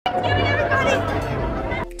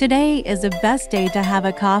Today is the best day to have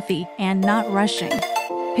a coffee and not rushing,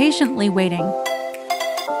 patiently waiting.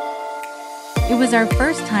 It was our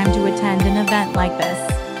first time to attend an event like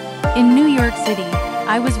this. In New York City,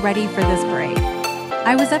 I was ready for this break.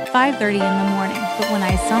 I was up 5:30 in the morning, but when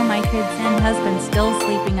I saw my kids and husband still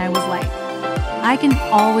sleeping, I was like, I can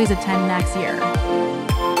always attend next year.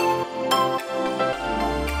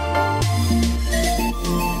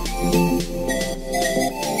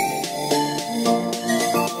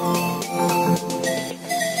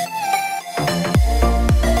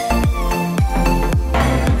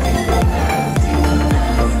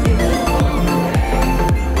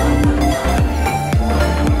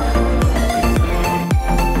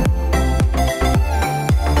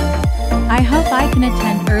 I hope I can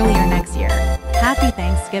attend earlier next year. Happy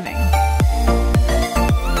Thanksgiving.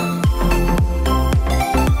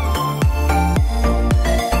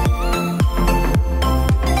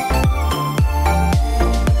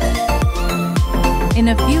 In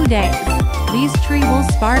a few days, these trees will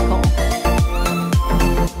sparkle.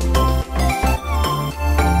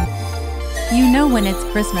 You know when it's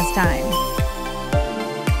Christmas time.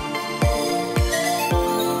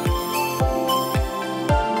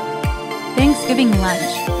 Thanksgiving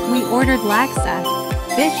lunch, we ordered laksa,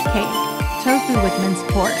 fish cake, tofu with minced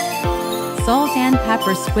pork, salt and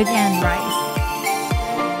pepper squid and rice.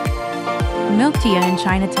 Milk tea in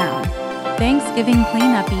Chinatown. Thanksgiving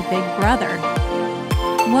cleanup-y big brother.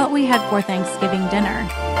 What we had for Thanksgiving dinner.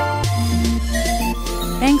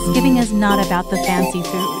 Thanksgiving is not about the fancy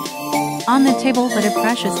food on the table, but a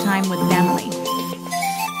precious time with family.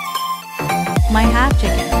 My half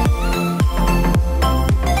chicken.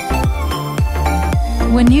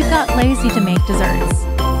 When you got lazy to make desserts.